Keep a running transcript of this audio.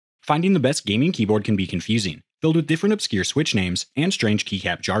Finding the best gaming keyboard can be confusing, filled with different obscure switch names and strange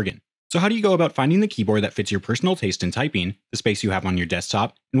keycap jargon. So how do you go about finding the keyboard that fits your personal taste in typing, the space you have on your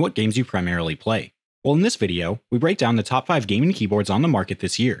desktop, and what games you primarily play? Well, in this video, we break down the top 5 gaming keyboards on the market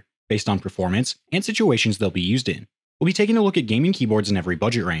this year, based on performance and situations they'll be used in. We'll be taking a look at gaming keyboards in every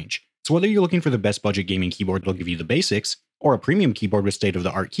budget range, so whether you're looking for the best budget gaming keyboard that'll give you the basics, or a premium keyboard with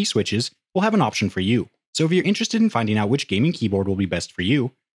state-of-the-art key switches, we'll have an option for you. So if you're interested in finding out which gaming keyboard will be best for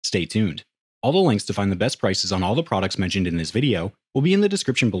you, stay tuned. All the links to find the best prices on all the products mentioned in this video will be in the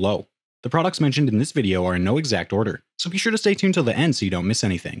description below. The products mentioned in this video are in no exact order, so be sure to stay tuned till the end so you don't miss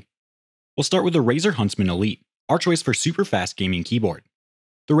anything. We'll start with the Razer Huntsman Elite, our choice for super fast gaming keyboard.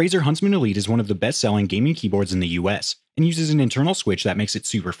 The Razer Huntsman Elite is one of the best-selling gaming keyboards in the US, and uses an internal switch that makes it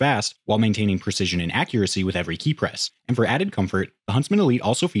super fast while maintaining precision and accuracy with every key press. And for added comfort, the Huntsman Elite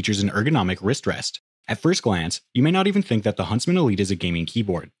also features an ergonomic wrist rest. At first glance, you may not even think that the Huntsman Elite is a gaming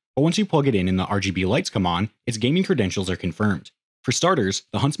keyboard, but once you plug it in and the RGB lights come on, its gaming credentials are confirmed. For starters,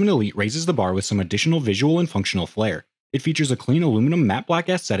 the Huntsman Elite raises the bar with some additional visual and functional flair. It features a clean aluminum matte black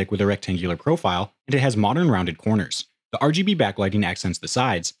aesthetic with a rectangular profile, and it has modern rounded corners. The RGB backlighting accents the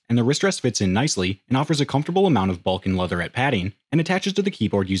sides, and the wrist rest fits in nicely and offers a comfortable amount of bulk and leatherette padding, and attaches to the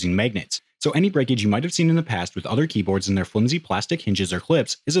keyboard using magnets, so any breakage you might have seen in the past with other keyboards and their flimsy plastic hinges or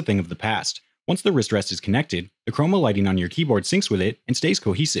clips is a thing of the past. Once the wrist rest is connected, the chroma lighting on your keyboard syncs with it and stays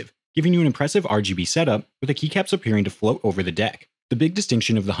cohesive, giving you an impressive RGB setup with the keycaps appearing to float over the deck. The big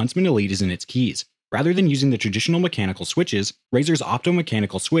distinction of the Huntsman Elite is in its keys. Rather than using the traditional mechanical switches, Razer's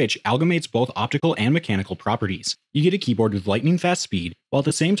opto-mechanical switch amalgamates both optical and mechanical properties. You get a keyboard with lightning-fast speed, while at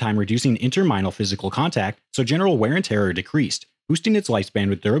the same time reducing interminal physical contact so general wear and tear are decreased, boosting its lifespan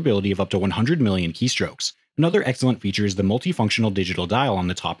with durability of up to 100 million keystrokes. Another excellent feature is the multifunctional digital dial on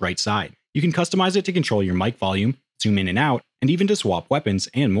the top right side. You can customize it to control your mic volume, zoom in and out, and even to swap weapons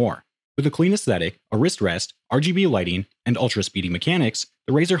and more. With a clean aesthetic, a wrist rest, RGB lighting, and ultra-speedy mechanics,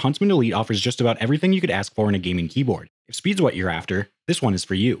 the Razer Huntsman Elite offers just about everything you could ask for in a gaming keyboard. If speed's what you're after, this one is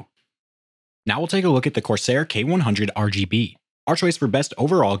for you. Now we'll take a look at the Corsair K100 RGB, our choice for best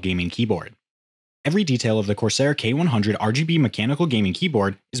overall gaming keyboard. Every detail of the Corsair K100 RGB mechanical gaming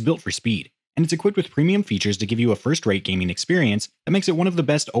keyboard is built for speed, and it's equipped with premium features to give you a first-rate gaming experience that makes it one of the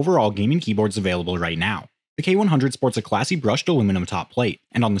best overall gaming keyboards available right now. The K100 sports a classy brushed aluminum top plate,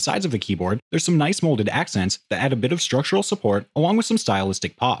 and on the sides of the keyboard, there's some nice molded accents that add a bit of structural support along with some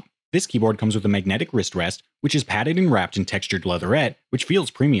stylistic pop. This keyboard comes with a magnetic wrist rest, which is padded and wrapped in textured leatherette, which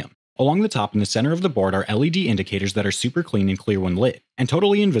feels premium. Along the top and the center of the board are LED indicators that are super clean and clear when lit, and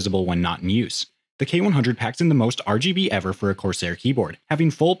totally invisible when not in use. The K100 packs in the most RGB ever for a Corsair keyboard, having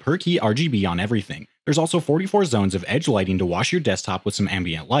full per-key RGB on everything. There's also 44 zones of edge lighting to wash your desktop with some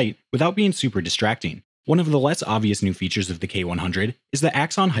ambient light without being super distracting. One of the less obvious new features of the K100 is the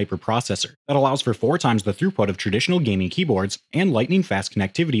Axon Hyper processor that allows for 4 times the throughput of traditional gaming keyboards and lightning-fast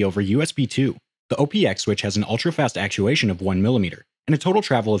connectivity over USB 2. The OPX switch has an ultra-fast actuation of 1mm, and a total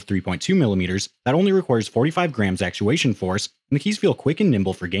travel of 3.2mm that only requires 45 grams actuation force, and the keys feel quick and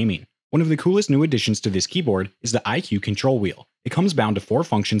nimble for gaming. One of the coolest new additions to this keyboard is the IQ control wheel. It comes bound to 4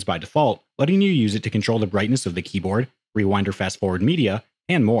 functions by default, letting you use it to control the brightness of the keyboard, rewind or fast-forward media,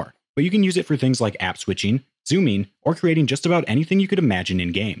 and more. But you can use it for things like app switching, zooming, or creating just about anything you could imagine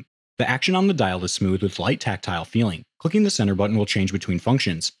in-game. The action on the dial is smooth with light tactile feeling. Clicking the center button will change between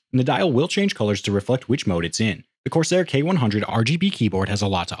functions, and the dial will change colors to reflect which mode it's in. The Corsair K100 RGB keyboard has a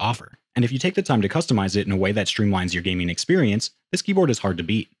lot to offer, and if you take the time to customize it in a way that streamlines your gaming experience, this keyboard is hard to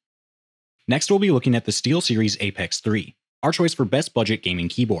beat. Next we'll be looking at the SteelSeries Apex 3, our choice for best budget gaming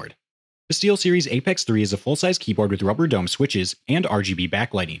keyboard. The SteelSeries Apex 3 is a full-size keyboard with rubber dome switches and RGB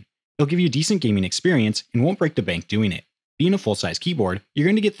backlighting. It'll give you a decent gaming experience and won't break the bank doing it. Being a full-size keyboard, you're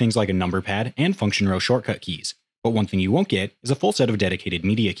going to get things like a number pad and function row shortcut keys, but one thing you won't get is a full set of dedicated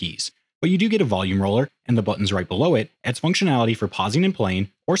media keys. But you do get a volume roller, and the buttons right below it adds functionality for pausing and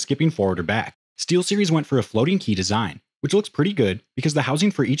playing or skipping forward or back. SteelSeries went for a floating key design, which looks pretty good because the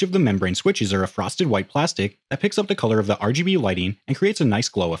housing for each of the membrane switches are a frosted white plastic that picks up the color of the RGB lighting and creates a nice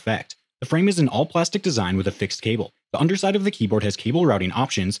glow effect. The frame is an all-plastic design with a fixed cable. The underside of the keyboard has cable routing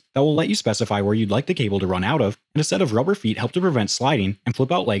options that will let you specify where you'd like the cable to run out of, and a set of rubber feet help to prevent sliding, and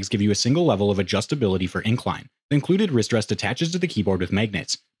flip-out legs give you a single level of adjustability for incline. The included wrist rest attaches to the keyboard with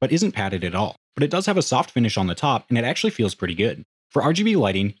magnets, but isn't padded at all. But it does have a soft finish on the top, and it actually feels pretty good. For RGB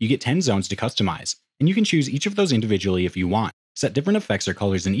lighting, you get 10 zones to customize, and you can choose each of those individually if you want. Set different effects or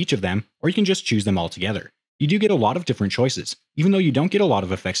colors in each of them, or you can just choose them all together. You do get a lot of different choices, even though you don't get a lot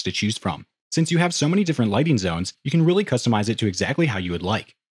of effects to choose from. Since you have so many different lighting zones, you can really customize it to exactly how you would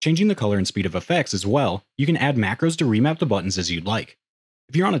like. Changing the color and speed of effects as well, you can add macros to remap the buttons as you'd like.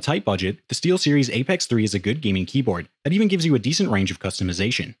 If you're on a tight budget, the SteelSeries Apex 3 is a good gaming keyboard that even gives you a decent range of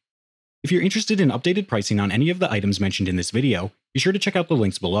customization. If you're interested in updated pricing on any of the items mentioned in this video, be sure to check out the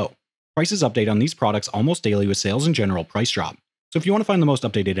links below. Prices update on these products almost daily with sales and general price drop, so if you want to find the most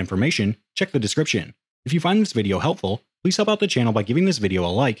updated information, check the description. If you find this video helpful, please help out the channel by giving this video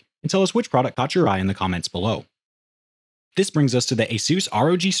a like and tell us which product caught your eye in the comments below. This brings us to the Asus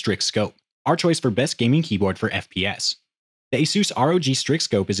ROG Strix Scope, our choice for best gaming keyboard for FPS. The Asus ROG Strix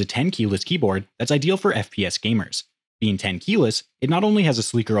Scope is a 10 keyless keyboard that's ideal for FPS gamers. Being 10 keyless, it not only has a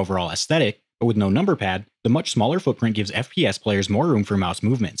sleeker overall aesthetic, but with no number pad, the much smaller footprint gives FPS players more room for mouse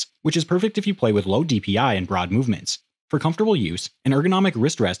movements, which is perfect if you play with low DPI and broad movements. For comfortable use, an ergonomic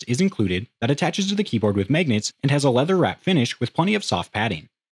wrist rest is included that attaches to the keyboard with magnets and has a leather wrap finish with plenty of soft padding.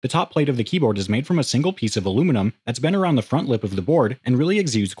 The top plate of the keyboard is made from a single piece of aluminum that's bent around the front lip of the board and really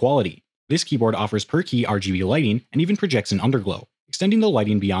exudes quality. This keyboard offers per-key RGB lighting and even projects an underglow, extending the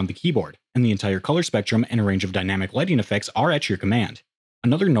lighting beyond the keyboard, and the entire color spectrum and a range of dynamic lighting effects are at your command.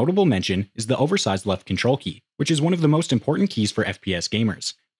 Another notable mention is the oversized left control key, which is one of the most important keys for FPS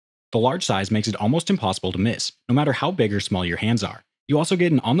gamers. The large size makes it almost impossible to miss, no matter how big or small your hands are. You also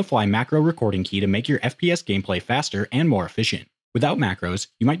get an on-the-fly macro recording key to make your FPS gameplay faster and more efficient. Without macros,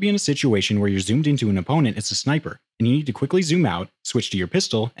 you might be in a situation where you're zoomed into an opponent as a sniper, and you need to quickly zoom out, switch to your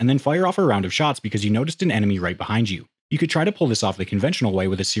pistol, and then fire off a round of shots because you noticed an enemy right behind you. You could try to pull this off the conventional way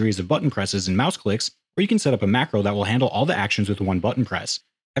with a series of button presses and mouse clicks, or you can set up a macro that will handle all the actions with one button press.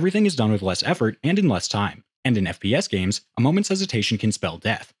 Everything is done with less effort and in less time, and in FPS games, a moment's hesitation can spell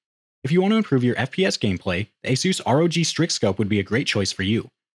death. If you want to improve your FPS gameplay, the Asus ROG Strix Scope would be a great choice for you.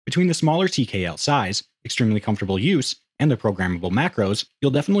 Between the smaller TKL size, extremely comfortable use, and the programmable macros,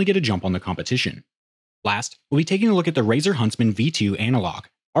 you'll definitely get a jump on the competition. Last, we'll be taking a look at the Razer Huntsman V2 Analog,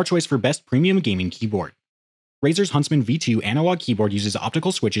 our choice for best premium gaming keyboard. Razer's Huntsman V2 Analog keyboard uses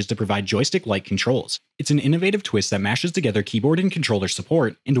optical switches to provide joystick-like controls. It's an innovative twist that mashes together keyboard and controller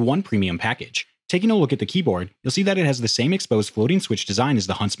support into one premium package. Taking a look at the keyboard, you'll see that it has the same exposed floating switch design as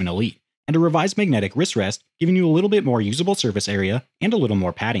the Huntsman Elite, and a revised magnetic wrist rest, giving you a little bit more usable surface area and a little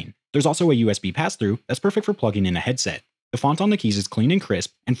more padding. There's also a USB pass-through that's perfect for plugging in a headset. The font on the keys is clean and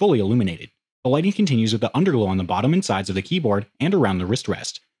crisp and fully illuminated. The lighting continues with the underglow on the bottom and sides of the keyboard and around the wrist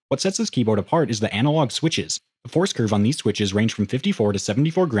rest. What sets this keyboard apart is the analog switches. The force curve on these switches range from 54 to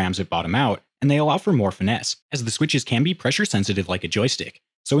 74 grams at bottom out, and they allow for more finesse, as the switches can be pressure sensitive like a joystick.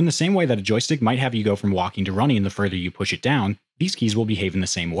 So in the same way that a joystick might have you go from walking to running the further you push it down, these keys will behave in the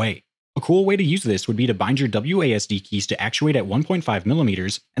same way. A cool way to use this would be to bind your WASD keys to actuate at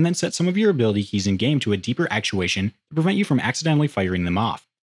 1.5mm and then set some of your ability keys in-game to a deeper actuation to prevent you from accidentally firing them off.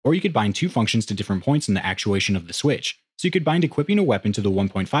 Or you could bind two functions to different points in the actuation of the switch, so you could bind equipping a weapon to the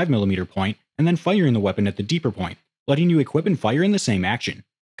 1.5mm point and then firing the weapon at the deeper point, letting you equip and fire in the same action,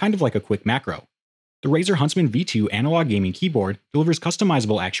 kind of like a quick macro. The Razer Huntsman V2 Analog Gaming Keyboard delivers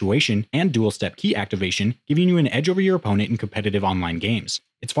customizable actuation and dual-step key activation, giving you an edge over your opponent in competitive online games.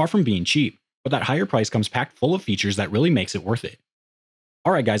 It's far from being cheap, but that higher price comes packed full of features that really makes it worth it.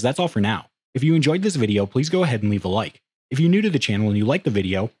 Alright guys, that's all for now. If you enjoyed this video, please go ahead and leave a like. If you're new to the channel and you like the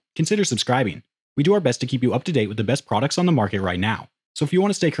video, consider subscribing. We do our best to keep you up to date with the best products on the market right now, so if you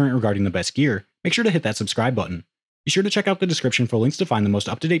want to stay current regarding the best gear, make sure to hit that subscribe button. Be sure to check out the description for links to find the most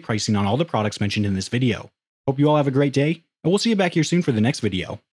up-to-date pricing on all the products mentioned in this video. Hope you all have a great day, and we'll see you back here soon for the next video.